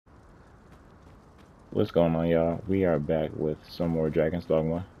What's going on, y'all? We are back with some more Dragon's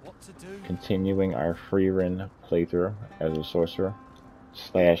Dogma, What to do? continuing our free run playthrough as a sorcerer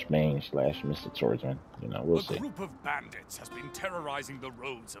slash main slash mystic swordsman. You know, we'll A see. group of bandits has been terrorizing the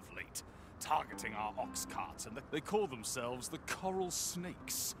roads of late, targeting our ox carts, and they call themselves the Coral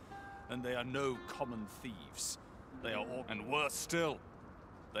Snakes. And they are no common thieves. They are all, and worse still,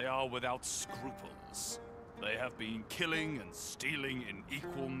 they are without scruples. They have been killing and stealing in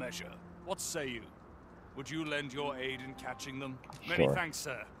equal measure. What say you? Would you lend your aid in catching them? Many Sure. thanks,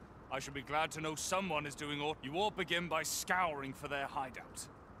 sir. I should be glad to know someone is doing aught. You all begin by scouring for their hideout.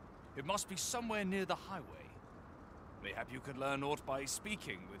 It must be somewhere near the highway. Mayhap you could learn aught by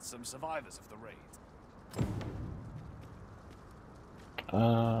speaking with some survivors of the raid.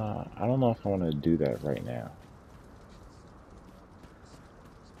 I don't know if I want to do that right now.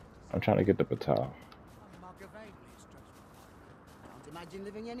 I'm trying to get the Battahl. Can't imagine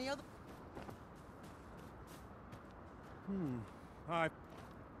living any other.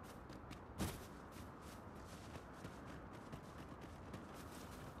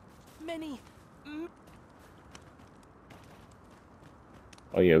 Many.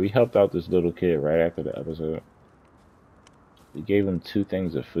 Oh yeah, we helped out this little kid right after the episode. We gave him 2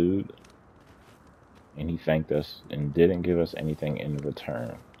 things of food, and he thanked us and didn't give us anything in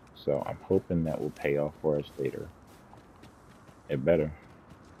return. So I'm hoping that will pay off for us later. It better.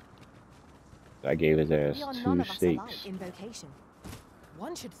 I gave his ass We are 2 none of us alike steaks. in vocation.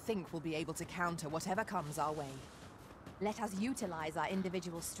 One should think we'll be able to counter whatever comes our way. Let us utilize our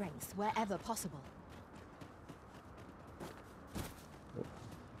individual strengths wherever possible.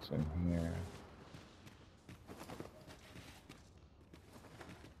 What's in here?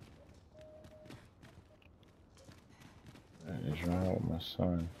 That is wrong with my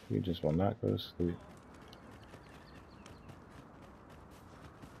son. He just will not go to sleep.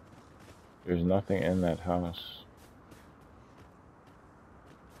 There's nothing in that house.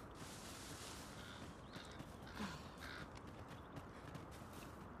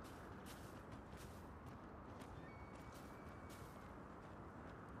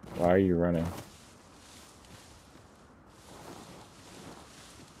 Why are you running?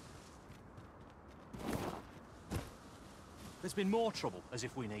 There's been more trouble, as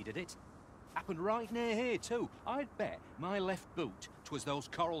if we needed it. Happened right near here, too. I'd bet my left boot 'twas those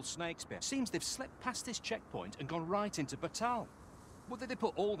coral snakes bit. Seems they've slipped past this checkpoint and gone right into Battahl. Whether they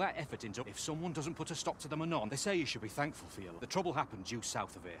put all that effort into, if someone doesn't put a stop to them anon, they say you should be thankful for your... The trouble happened due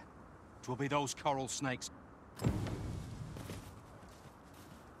south of here. 'Twill be those coral snakes.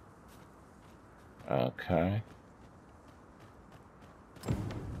 Okay.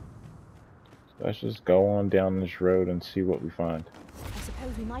 Let's just go on down this road and see what we find. I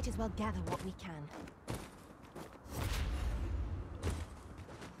suppose we might as well gather what we can.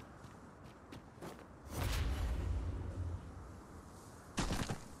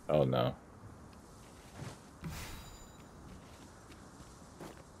 Oh no.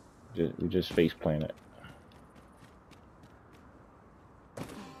 We just face planted.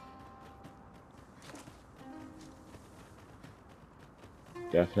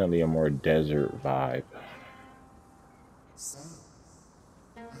 Definitely a more desert vibe. So,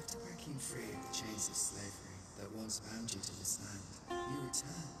 after breaking free of the chains of slavery that once bound you to this land, you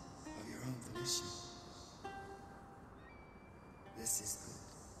return of your own volition. This is good.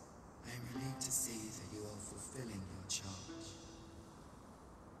 I am relieved to see that you are fulfilling your charge.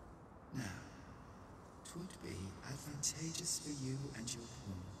 Now, 'twould be advantageous for you and your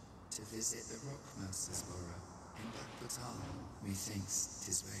pawn to visit the Rockmouser's burrow in Battahl. Methinks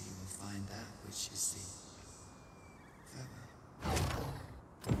 'tis where you will find that which you seek. Farewell.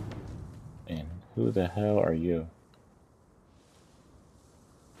 And who the hell are you?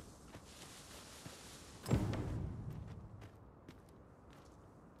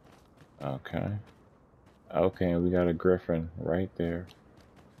 Okay. Okay, we got a griffin right there.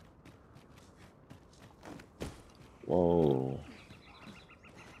 Whoa.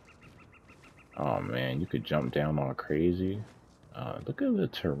 Oh man, you could jump down all crazy. Look at the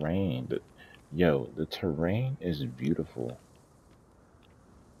terrain. Yo, the terrain is beautiful.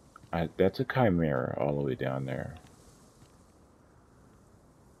 That's a chimera all the way down there.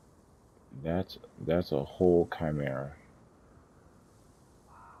 That's a whole chimera.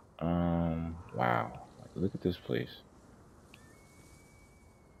 Wow. Look at this place.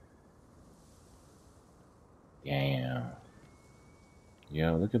 Damn.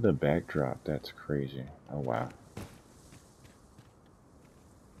 Yo, look at the backdrop. That's crazy. Oh wow.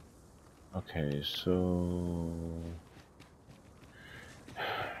 Okay, so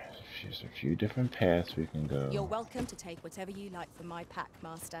there's a few different paths we can go. You're welcome to take whatever you like from my pack,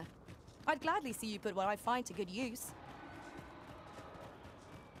 Master. I'd gladly see you put what I find to good use.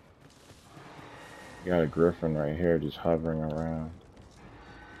 You got a griffin right here just hovering around.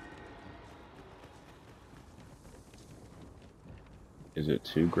 Is it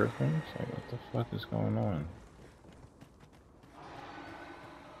 2 griffins? Like, what the fuck is going on?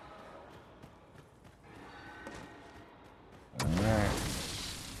 Alright.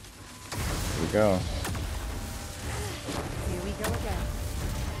 Here we go. Here we go again.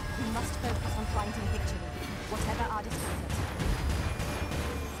 We must focus on finding victory, whatever our discomfort.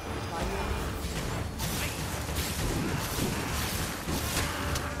 By your means.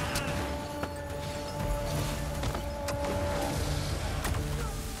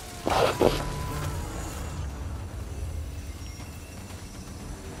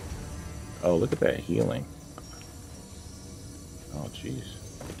 Oh, look at that healing. Oh, jeez.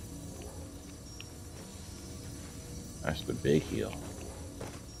 That's the big heal.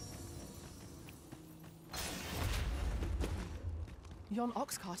 Yon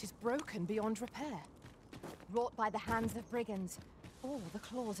ox cart is broken beyond repair. Wrought by the hands of brigands, or the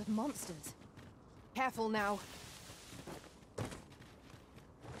claws of monsters. Careful now.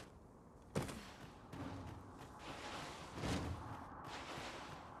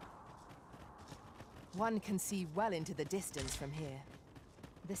 One can see well into the distance from here.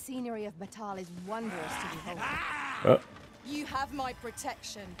 The scenery of Battahl is wondrous to behold. Oh. You have my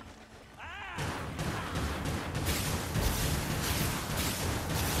protection.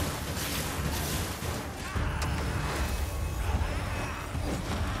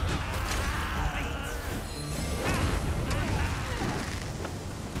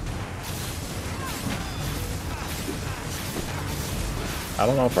 I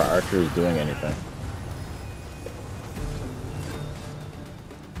don't know if our archer is doing anything.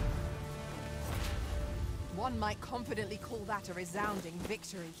 One might confidently call that a resounding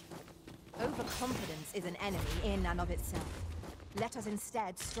victory. Overconfidence is an enemy in and of itself. Let us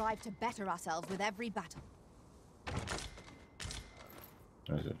instead strive to better ourselves with every battle.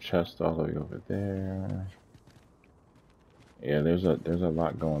 There's a chest all the way over there. Yeah, there's a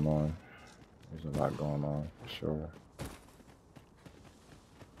lot going on. There's a lot going on for sure.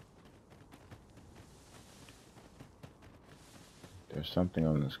 There's something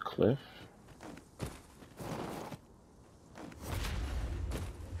on this cliff.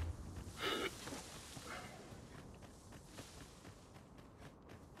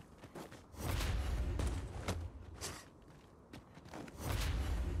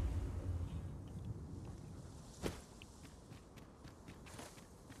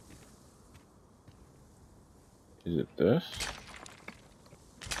 Is it this?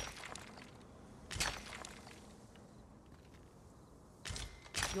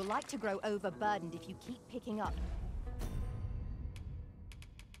 You'll like to grow overburdened if you keep picking up.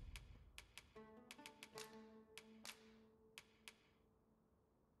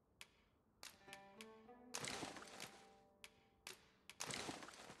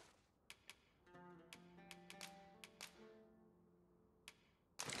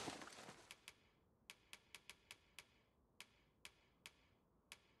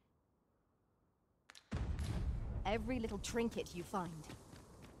 Every little trinket you find.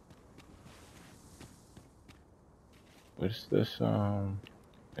 What's this,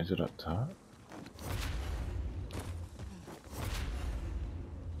 is it up top?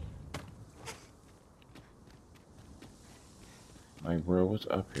 Like, bro, what's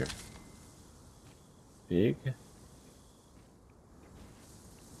up here? Big?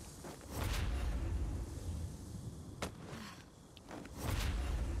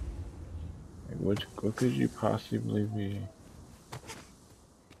 Like, what could you possibly be?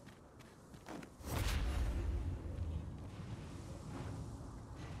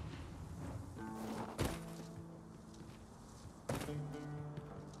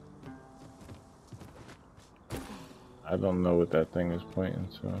 I don't know what that thing is pointing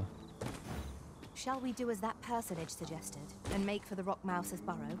to. Shall we do as that personage suggested, and make for the Rock Mouse's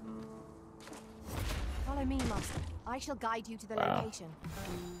burrow? Follow me, Master. I shall guide you to the location.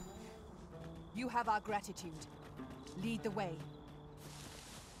 You have our gratitude. Lead the way.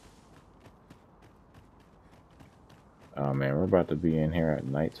 Oh man, we're about to be in here at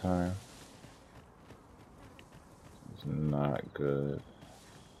nighttime. It's not good.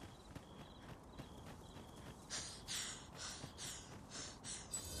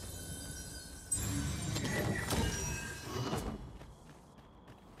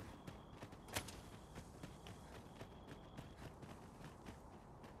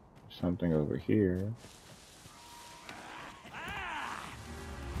 Something over here.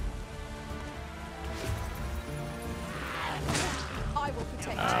 I will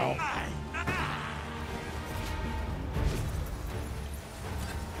protect Ow. you.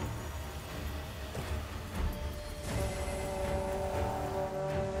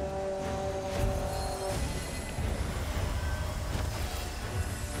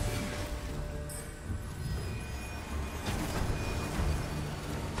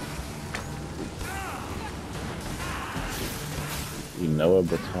 Noah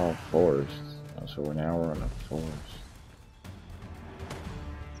Battahl Forest. Oh, so we're in a forest.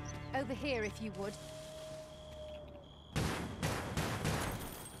 Over here, if you would.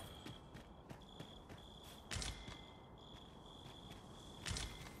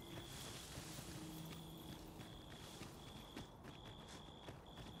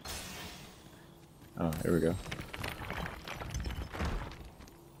 Oh, here we go.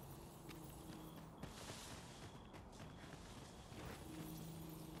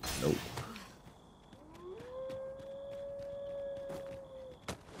 Nope.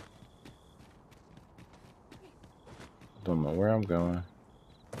 Don't know where I'm going.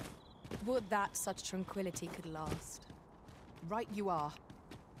 Would that such tranquility could last. Right you are.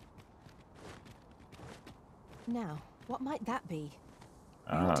 Now, what might that be?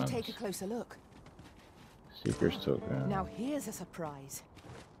 We ought to take a closer look. Seeker's token. Now here's a surprise.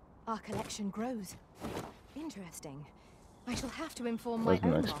 Our collection grows. Interesting. I shall have to inform my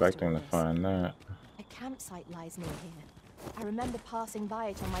own Wasn't expecting to master of find that. this. A campsite lies near here. I remember passing by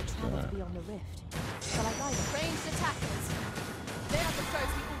it on my travels beyond the rift. Shall I guide it? Ranged attackers. They are the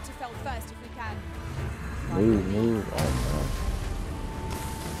foes we ought to fell first if we can. Move. Oh no.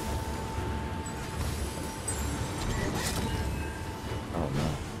 Oh no.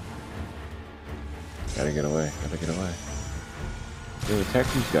 Gotta get away. Dude, attack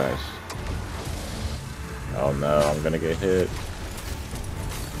these guys. Oh no, I'm gonna get hit.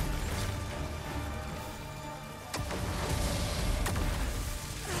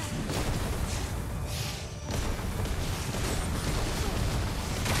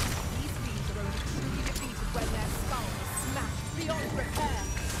 These beings are only truly defeated when their skull is smashed beyond repair.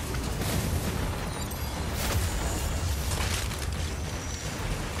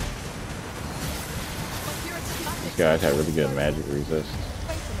 These guys have really good magic resist.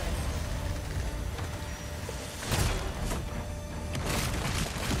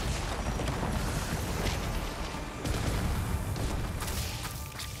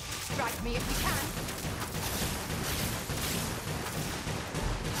 Strike me if you can.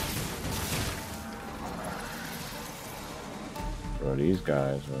 Bro, these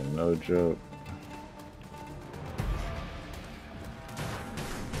guys are no joke.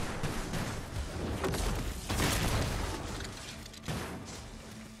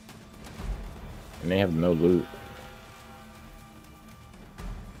 And they have no loot.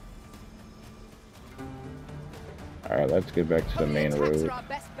 Alright, let's get back to the main Attacks road. are our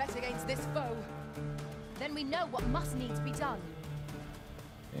best bet against this foe. Then we know what must needs be done.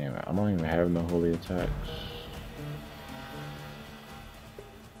 Damn it, I don't even have no holy attacks.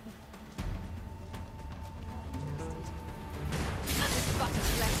 This butt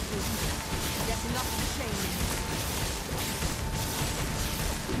is less good. Yet enough to change.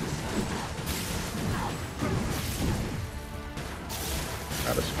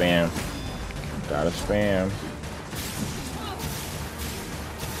 Gotta spam.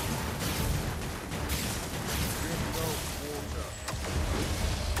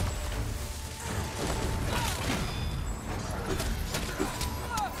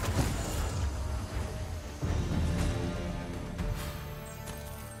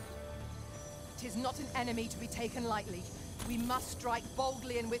 Tis not an enemy to be taken lightly. We must strike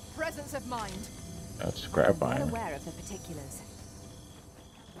boldly and with presence of mind. That's scrap Well iron. aware of the particulars.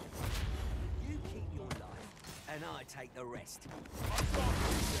 You keep your life, and I take the rest.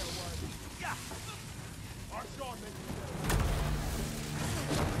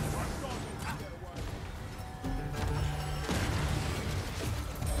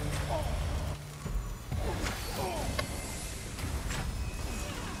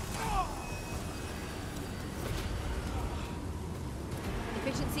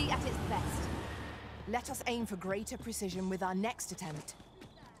 Efficiency at its best. Let us aim for greater precision with our next attempt.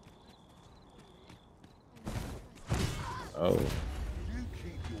 Oh. You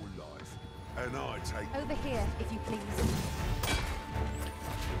keep your life, and I take... Over here, if you please.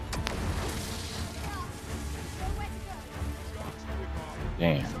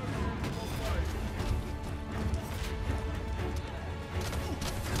 Damn.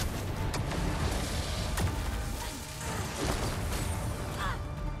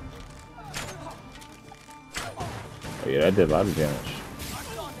 Oh yeah, that did a lot of damage.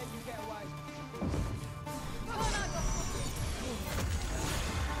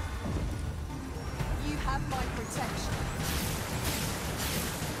 You have my protection.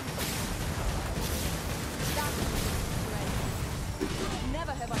 That is great.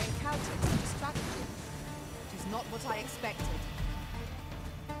 Never have I encountered such a strategy. It is not what I expected.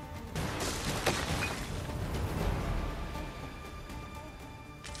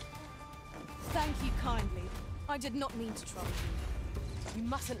 Thank you kindly. I did not mean to trouble you. You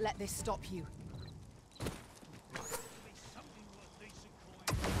mustn't let this stop you.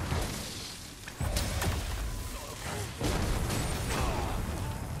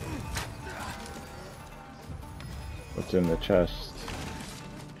 What's in the chest?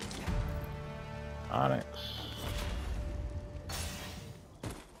 Onyx.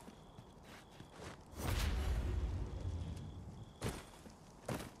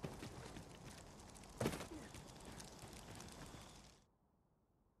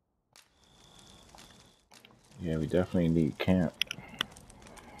 Yeah, we definitely need camp.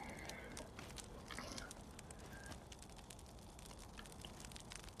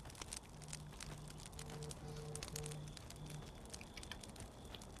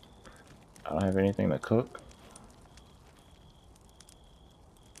 I don't have anything to cook.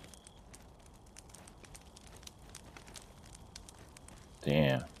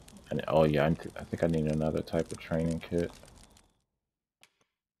 Damn. And, oh yeah, I think I need another type of training kit.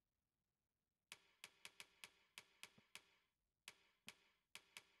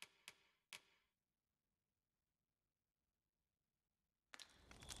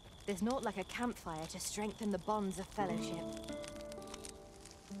 There's naught like a campfire to strengthen the bonds of fellowship.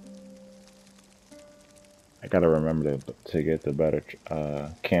 I gotta remember to get the better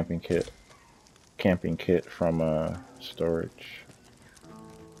camping kit from storage.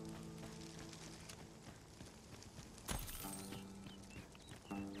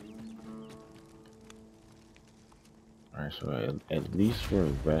 Alright, so at least we're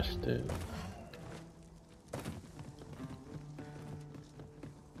rested.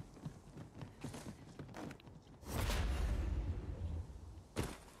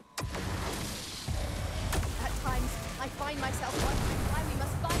 At times, I find myself wondering why we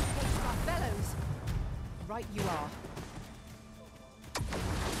must fight against our fellows. Right you are.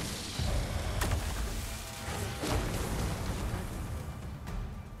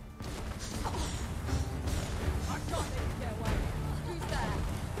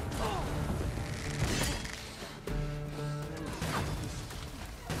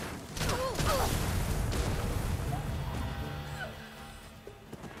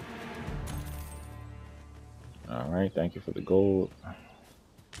 Alright, thank you for the gold.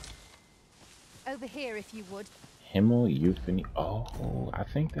 Over here, if you would. Himmel Euphony. Oh, I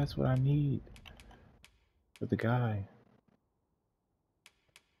think that's what I need for the guy.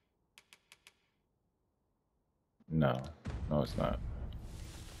 No, no, it's not.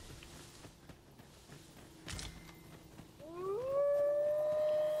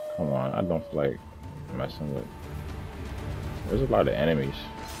 Come on, I don't feel like messing with. There's a lot of enemies.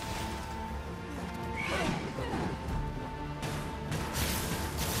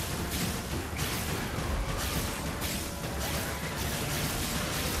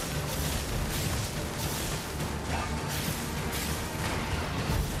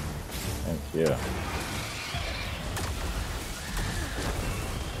 Yeah.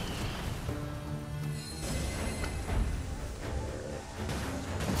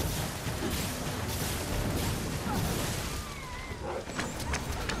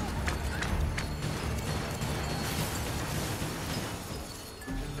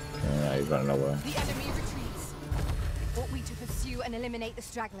 Yeah, he's running away. The enemy retreats. Ought we to pursue and eliminate the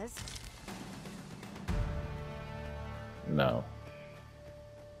stragglers? No.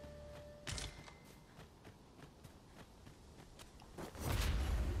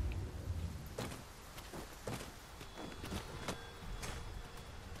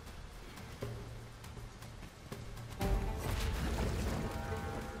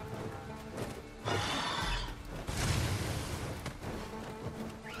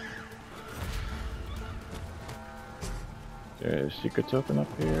 There's a secret token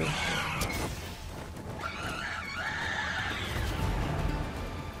up here.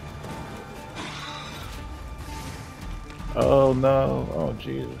 Oh no! Oh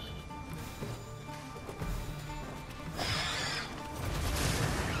Jesus!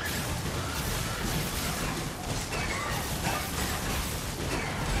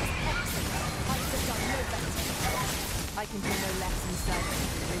 I can do no less than self.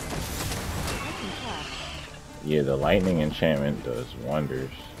 I concur. Yeah, the lightning enchantment does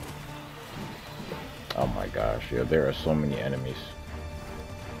wonders. Oh my gosh, yeah, there are so many enemies.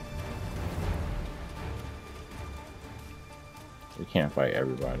 We can't fight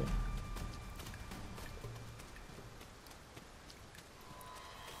everybody.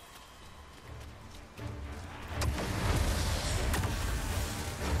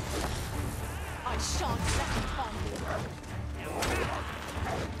 I shan't let you harm me.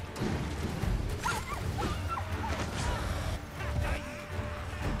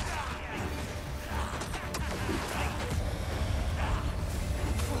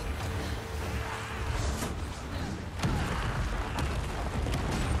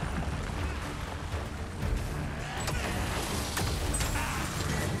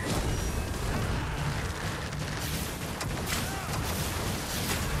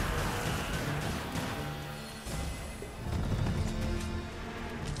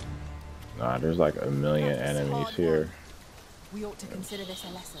 Nah, there's like a million enemies here. We ought to consider this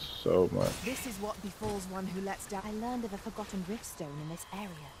a lesson. So much. This is what befalls one who lets down. I learned of a forgotten riftstone in this area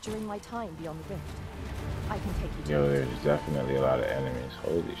during my time beyond the rift. I can take you to Yo, it. there's definitely a lot of enemies.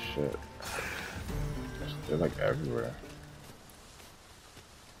 Holy shit. They're like everywhere.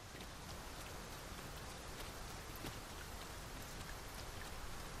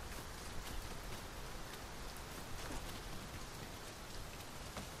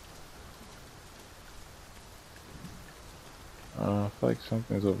 I feel like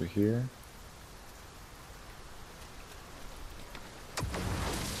something's over here.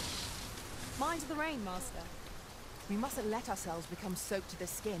 Mind the rain, Master. We mustn't let ourselves become soaked to the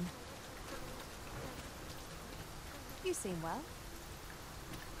skin. You seem well.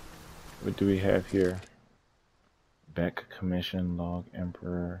 What do we have here? Beck Commission Log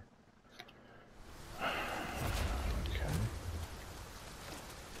Emperor. Okay.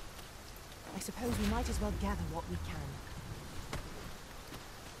 I suppose we might as well gather what we can.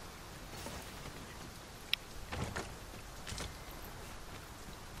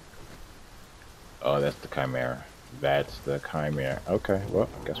 Oh, that's the Chimera. That's the Chimera. Okay, well,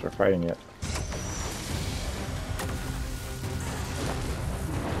 I guess we're fighting it.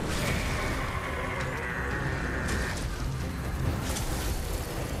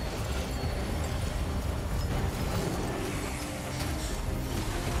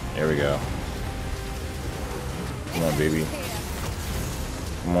 There we go. Come on, baby.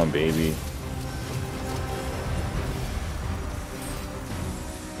 Come on, baby.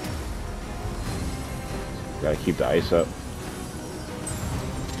 Gotta keep the ice up.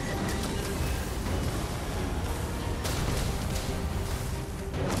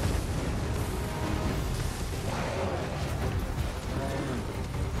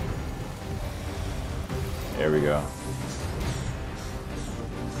 There we go.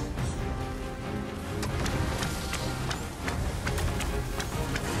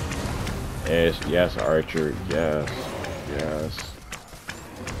 Yes, yes, Archer. Yes, yes.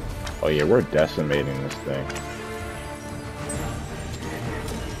 Oh yeah, we're decimating this thing.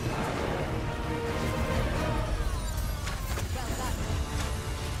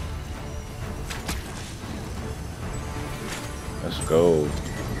 Let's go.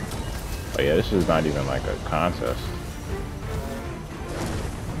 Oh yeah, this is not even like a contest.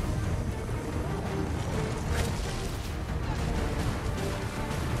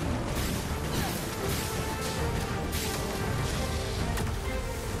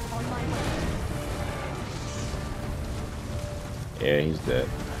 Yeah, he's dead.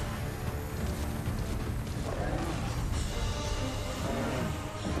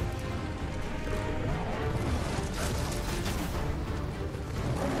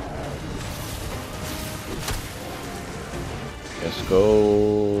 Let's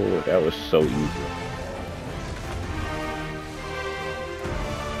go. That was so easy.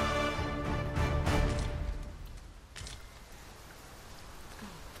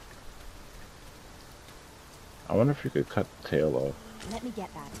 I wonder if you could cut the tail off. Let me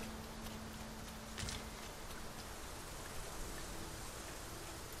get that.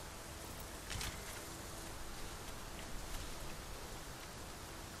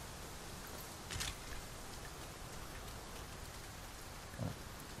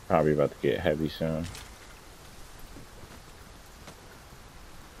 Probably about to get heavy soon.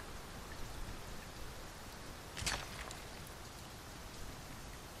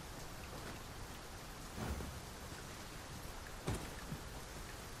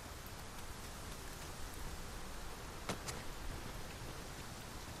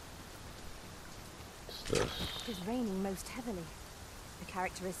 What's this? It is raining most heavily. A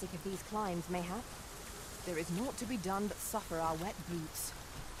characteristic of these climes, mayhap. There is naught to be done but suffer our wet boots.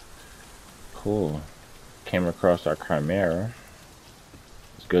 Cool. Came across our Chimera.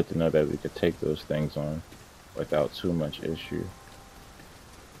 It's good to know that we could take those things on without too much issue.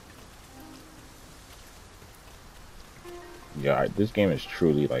 Yeah, this game is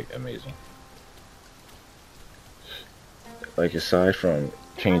truly like amazing. Like aside from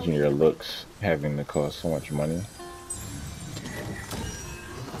changing your looks having to cost so much money,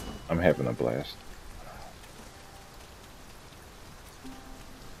 I'm having a blast.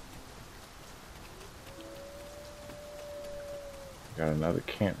 Got another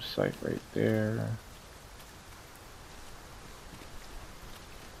campsite right there.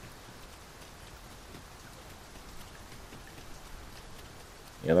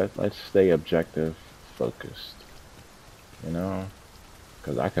 Yeah, let's stay objective focused, you know,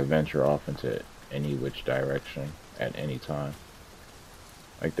 because I could venture off into any which direction at any time.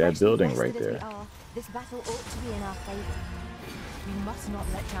 Like that building right there. This battle ought to be in our favor. We must not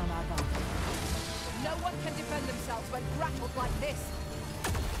let down our guard. No one can defend themselves when grappled like this.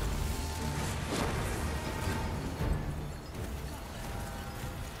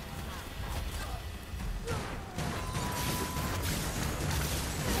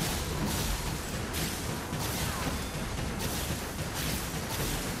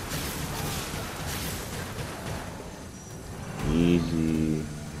 Easy.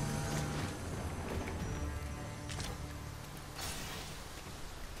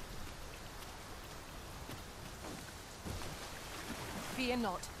 Fear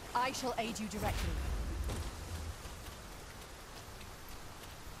not. I shall aid you directly.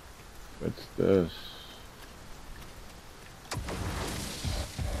 What's this?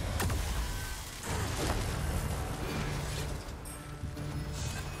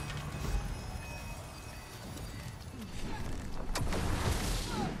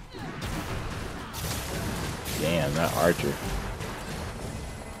 Damn, that archer.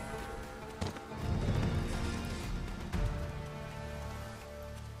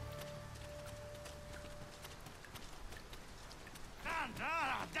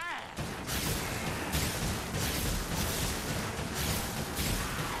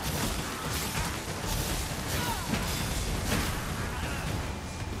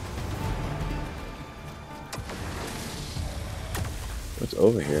 What's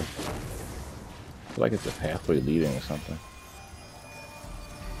over here? I feel like it's a pathway leading or something.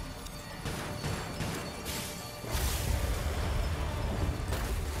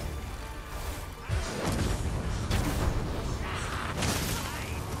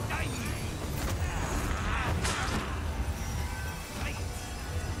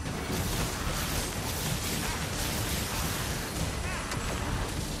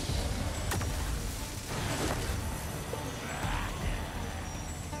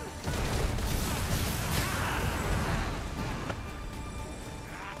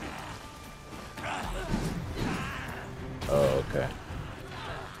 Oh, okay.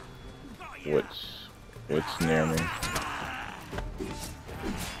 What's near me?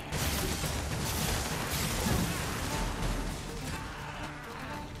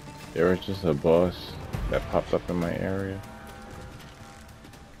 There was just a boss that popped up in my area.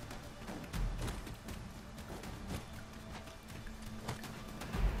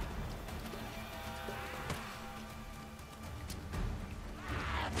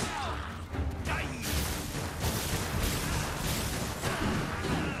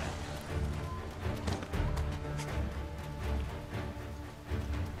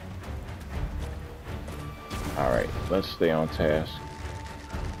 Alright, let's stay on task.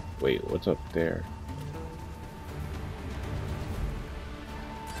 Wait, what's up there?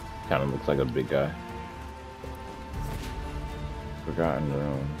 Kinda looks like a big guy. Forgotten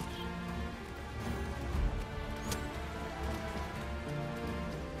Ruins.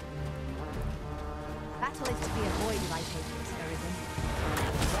 Battle is to be avoided, I take it, Arisen.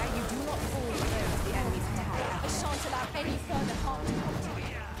 Where you do not fall close to the enemy's attack. I shan't allow any further harm to come to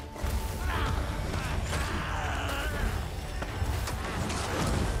you.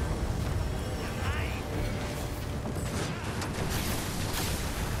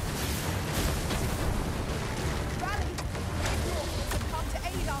 Rally! Dwarves have come to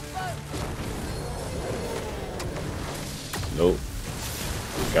aid our foe. Nope.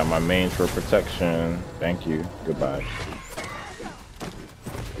 Got my mains for protection. Thank you. Goodbye.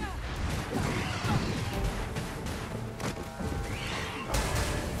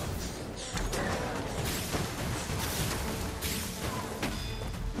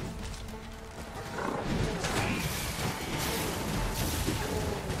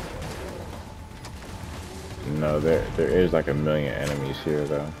 No, there is like a million enemies here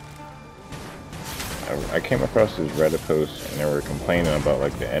though. I came across this Reddit post and they were complaining about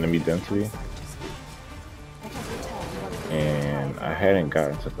like the enemy density, and I hadn't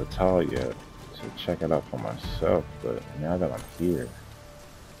gotten to Battahl yet to check it out for myself, but now that I'm here,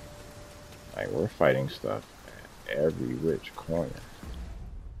 like we're fighting stuff at every which corner.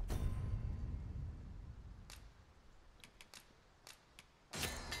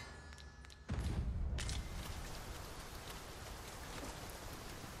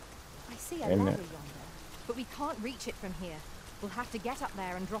 I see a Isn't ladder it? yonder, but we can't reach it from here. We'll have to get up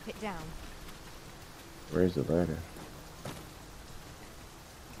there and drop it down. Where's the ladder?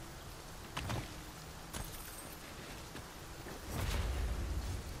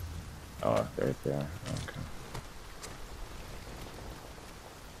 Oh, right there. Okay.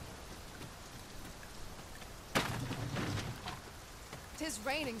 Tis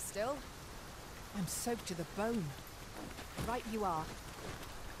raining still. I'm soaked to the bone. Right you are.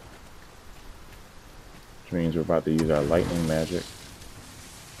 which means we're about to use our lightning magic.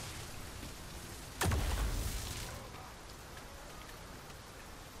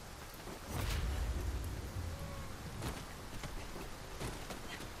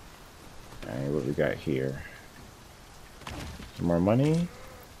 Alright, what we got here? Some more money.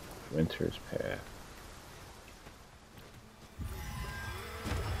 Winter's Path.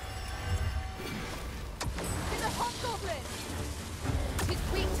 It's a hobgoblin!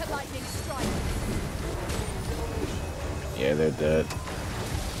 He's weak to lightning strike. Yeah, they're dead.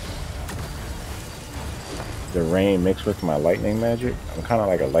 The rain mixed with my lightning magic. I'm kind of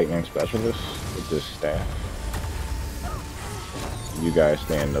like a lightning specialist with this staff. You guys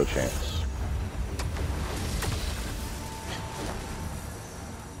stand no chance.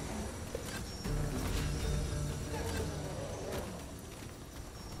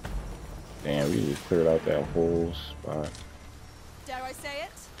 Damn, we just cleared out that whole spot. Dare I say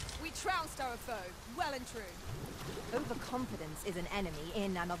it? We trounced our foe, well and true. Overconfidence is an enemy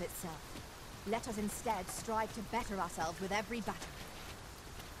in and of itself. Let us instead strive to better ourselves with every battle.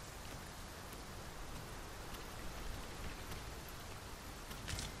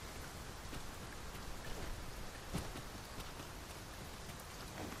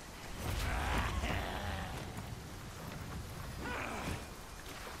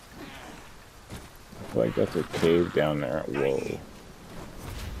 I feel like that's a cave down there. Whoa.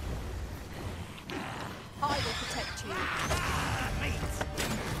 I will protect you.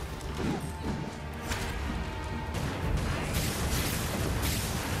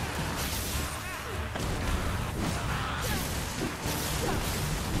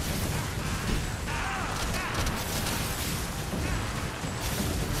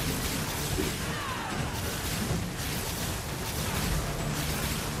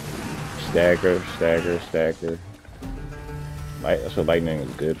 Stagger, stagger, stagger. That's what lightning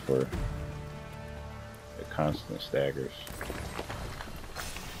is good for. The constant staggers.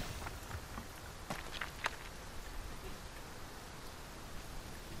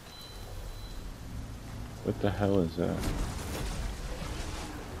 What the hell is that?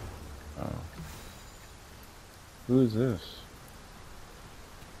 Oh. Who is this?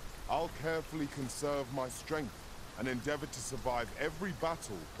 I'll carefully conserve my strength and endeavor to survive every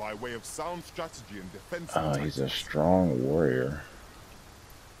battle by way of sound strategy and defensive Oh, tactics. he's a strong warrior.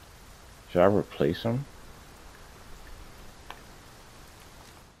 Should I replace him?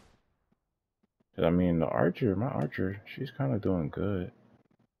 'Cause I mean, the archer, my archer, she's kind of doing good.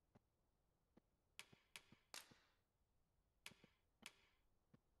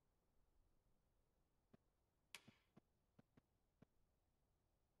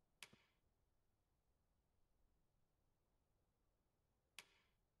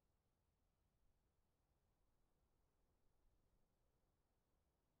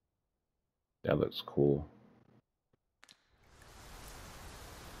 That looks cool.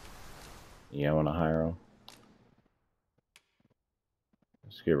 Yeah, I want to hire him.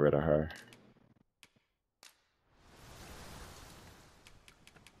 Let's get rid of her.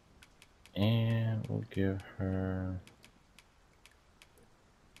 And we'll give her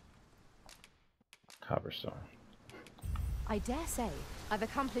cobblestone. I dare say I've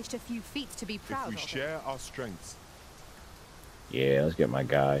accomplished a few feats to be proud If we of. share our strengths, Yeah, let's get my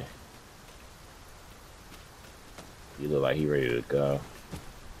guy. He look like he ready to go.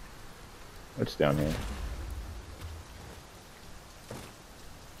 What's down here?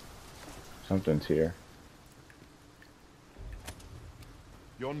 Something's here.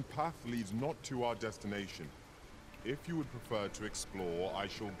 yon path leads not to our destination. If you would prefer to explore, I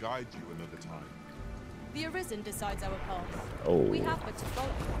shall guide you another time. The Arisen decides our path. Oh. We have but to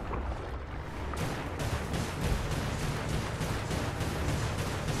follow.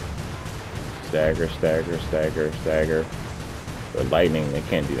 Stagger, stagger, stagger, stagger. But lightning, they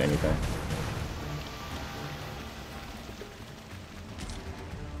can't do anything.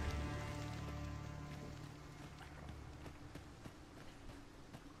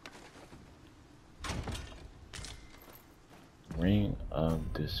 Ring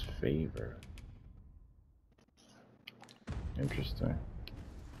of Disfavor. Interesting.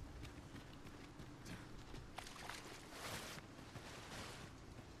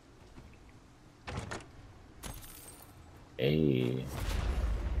 Hey.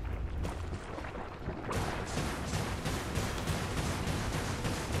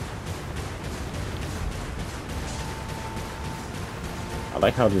 I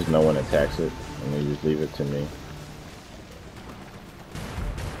like how just no one attacks it and they just leave it to me.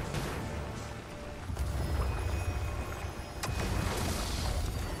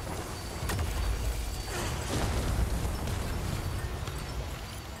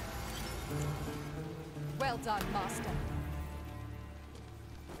 done, Master.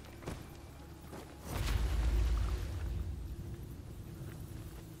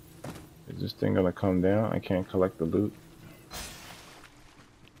 Is this thing gonna come down? I can't collect the loot.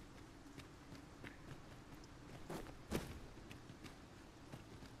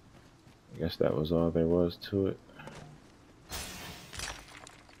 I guess that was all there was to it.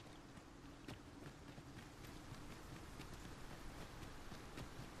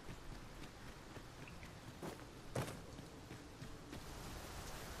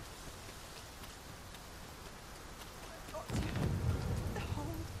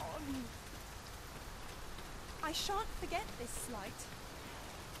 I shan't forget this slight.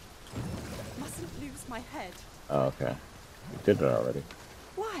 Mustn't lose my head. Oh, okay. You did it already.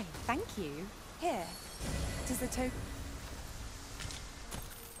 Why, thank you. Here. Tis the token.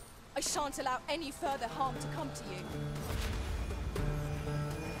 I shan't allow any further harm to come to you.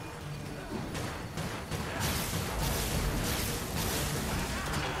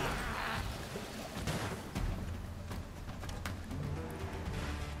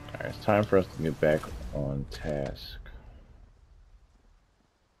 Alright, it's time for us to get back on task.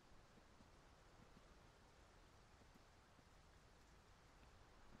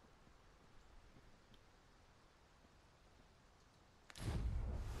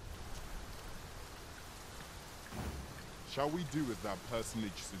 Shall we do as that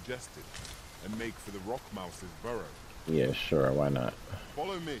personage suggested and make for the Rock Mouse's burrow? Yeah, sure, why not?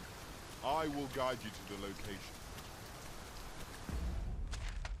 Follow me. I will guide you to the location.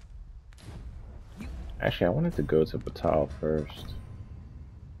 Actually, I wanted to go to Battahl first.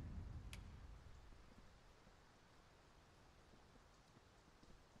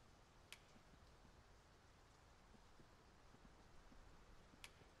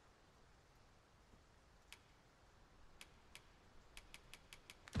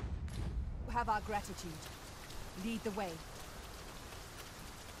 Have our gratitude. Lead the way.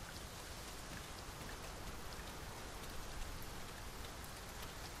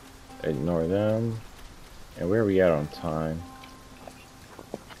 Ignore them. And where are we at on time?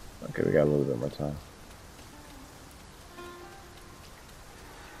 Okay, we got a little bit more time.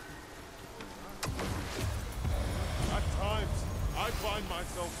 At times, I find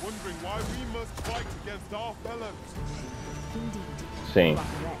myself wondering why we must fight against our fellows. Indeed. Same.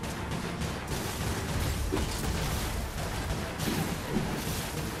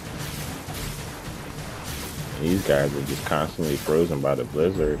 These guys are just constantly frozen by the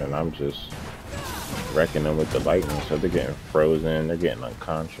blizzard, and I'm just wrecking them with the lightning, so they're getting frozen, they're getting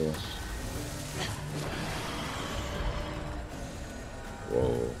unconscious.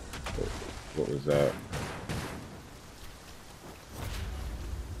 Whoa, what was that?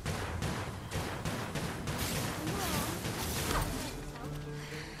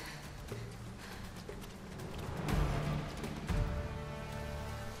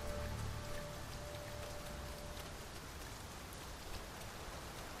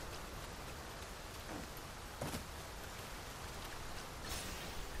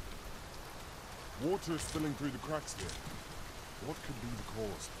 Water is spilling through the cracks here. What could be the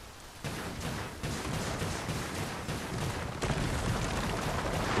cause?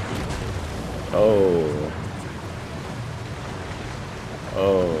 Oh.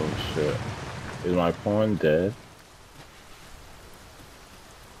 Oh, shit. Is my pawn dead?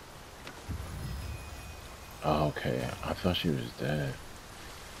 Oh, okay. I thought she was dead.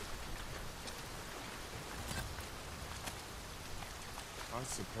 I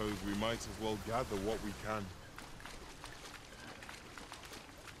suppose we might as well gather what we can.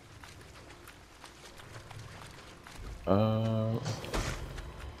 Oh,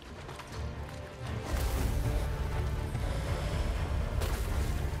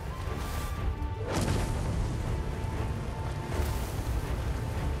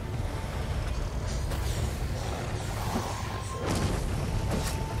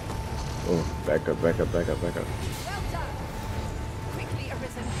 back up, back up, back up, back up. Well done. Quickly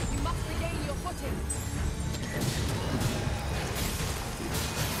arisen. You must regain your footing.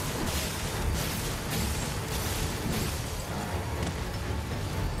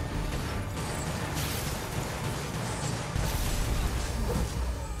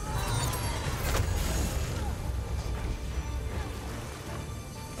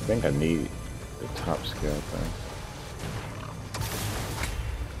 I think I need the top scale thing.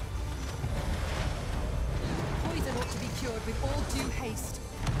 Poison ought to be cured with all due haste.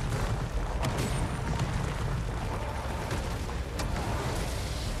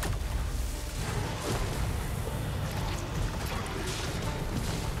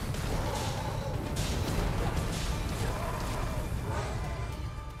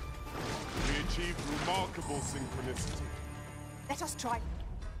 We achieved remarkable Remarkable synchronicity. Let us try.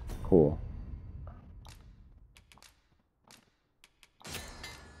 Cool.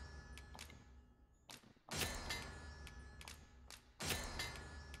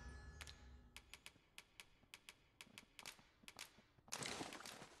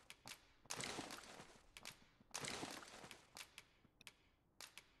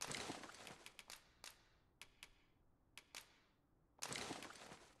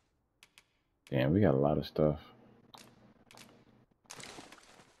 Damn, we got a lot of stuff.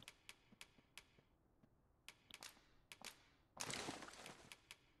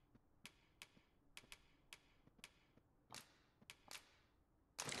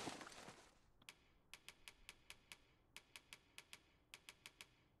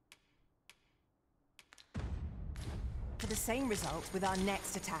 For the same result with our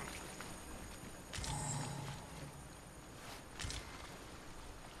next attack.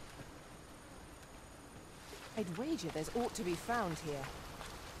 I'd wager there's ought to be found here.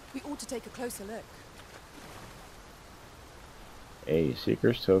 We ought to take a closer look. Hey,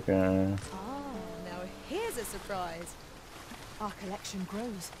 Seeker's token. Ah, now here's a surprise. Our collection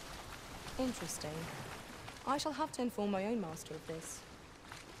grows. Interesting. I shall have to inform my own master of this.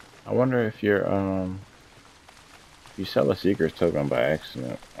 I wonder if you're if you sell a Seeker's token by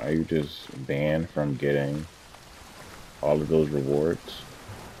accident, are you just banned from getting all of those rewards?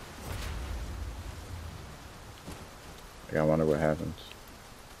 Like, I wonder what happens.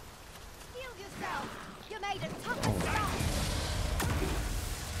 Heal yourself. You made a tough start.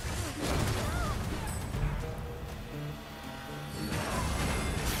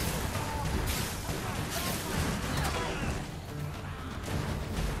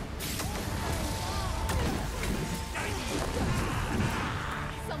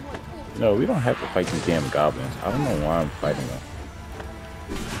 No, we don't have to fight these damn goblins. I don't know why I'm fighting them.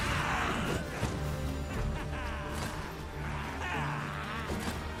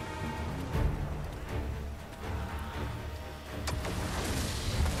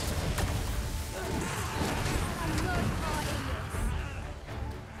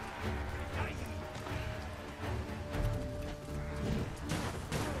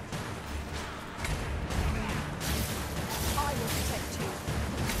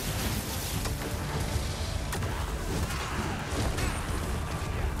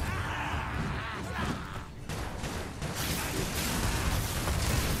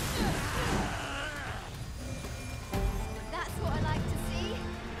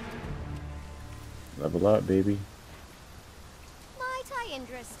 Level up, baby. Might I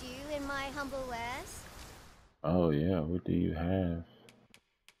interest you in my humble wares? Oh yeah, what do you have?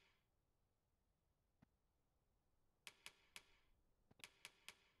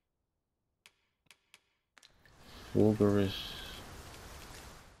 Fulgurous.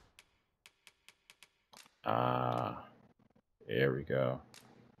 Ah, there we go.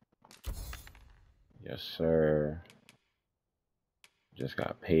 Yes, sir. Just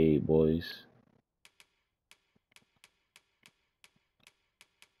got paid, boys.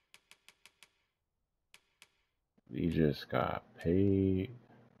 We just got paid.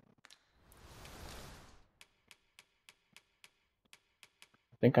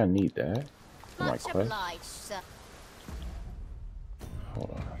 I think I need that for my Much quest. obliged, sir.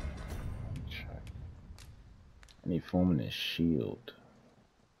 Hold on. Let me check. I need Fulminous Shield.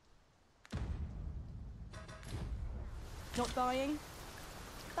 Not buying?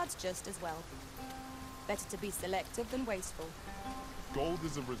 That's just as well. Better to be selective than wasteful. Gold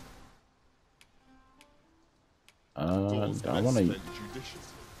is a I want to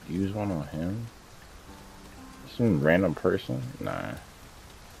use one on him. Some random person? Nah.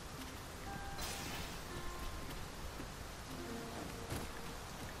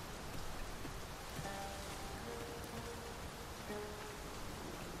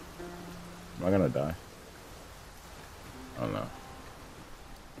 Am I gonna die? Oh no.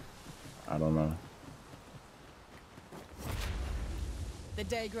 I don't know. The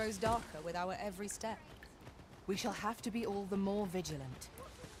day grows darker with our every step. We shall have to be all the more vigilant.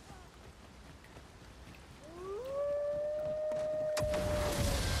 Here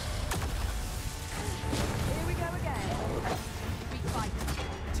we go again. We fight.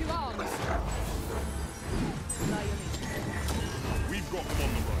 To arms! We've got them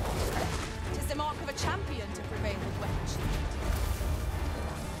on the run. 'Tis the mark of a champion to prevail with weapon shield.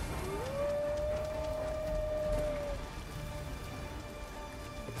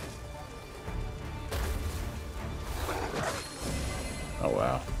 Oh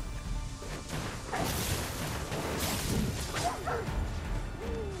wow.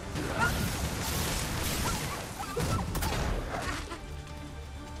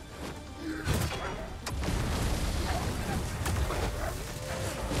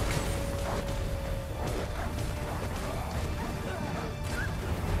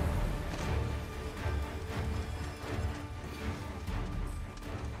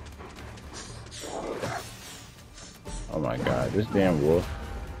 my god, this damn wolf.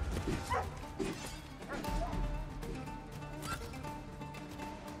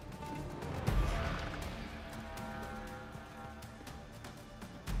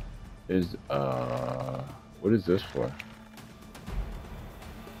 Is what is this for?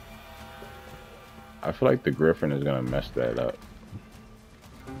 I feel like the griffin is gonna mess that up.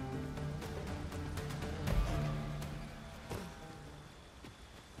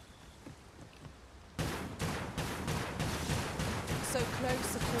 So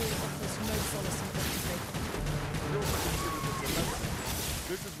close, a call offers no solace in victory.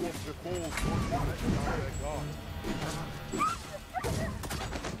 This is what befalls those who let down their guard.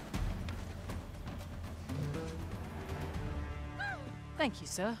 Thank you,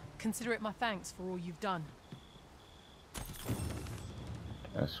 sir. Consider it my thanks for all you've done.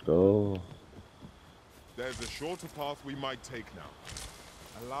 Let's go. There's a shorter path we might take now.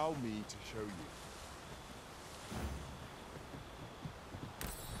 Allow me to show you.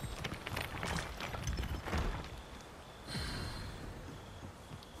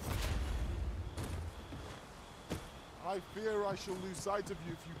 I fear I shall lose sight of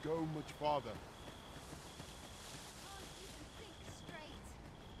you if you go much farther.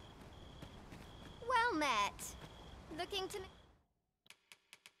 Well met. Looking to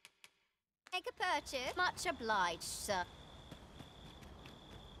make a purchase? Much obliged, sir.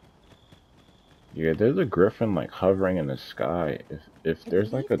 Yeah, there's a griffin like hovering in the sky. If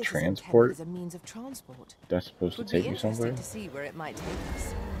there's like a transport as a means of transport, that's supposed to would take be you interesting somewhere. to see where it might take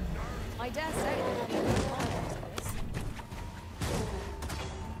us. I dare say there'll be no problems with this.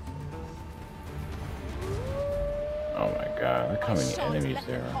 Oh my god, look how many Shan't enemies let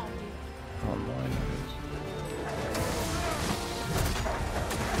there them are. harm you. How annoying that is.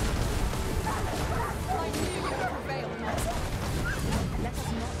 I knew you would prevail, master. Let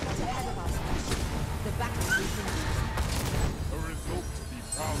us not get ahead of ourselves. The battle continues. A result to be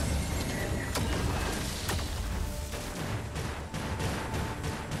proud of.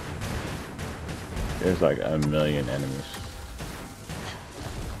 There's like a million enemies.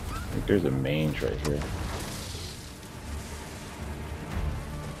 I think there's a mange right here.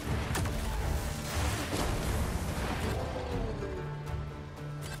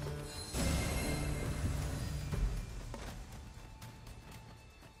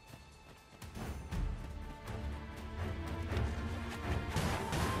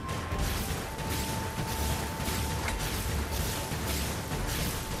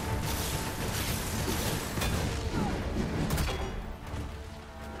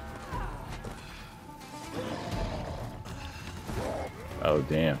 Oh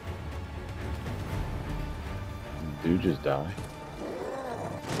damn. Dude just died.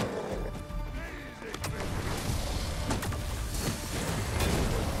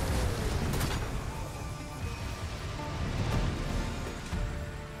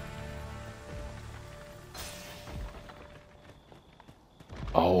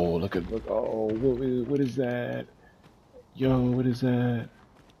 Oh, look. Oh, what is that? Yo, what is that?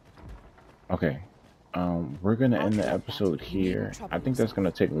 Okay. We're gonna end the episode here. I think that's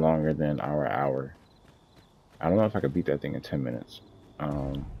gonna take longer than our hour. I don't know if I could beat that thing in 10 minutes.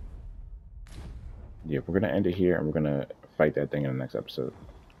 Yeah, we're gonna end it here and we're gonna fight that thing in the next episode.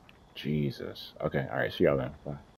 Jesus. Okay, alright, see y'all then. Bye.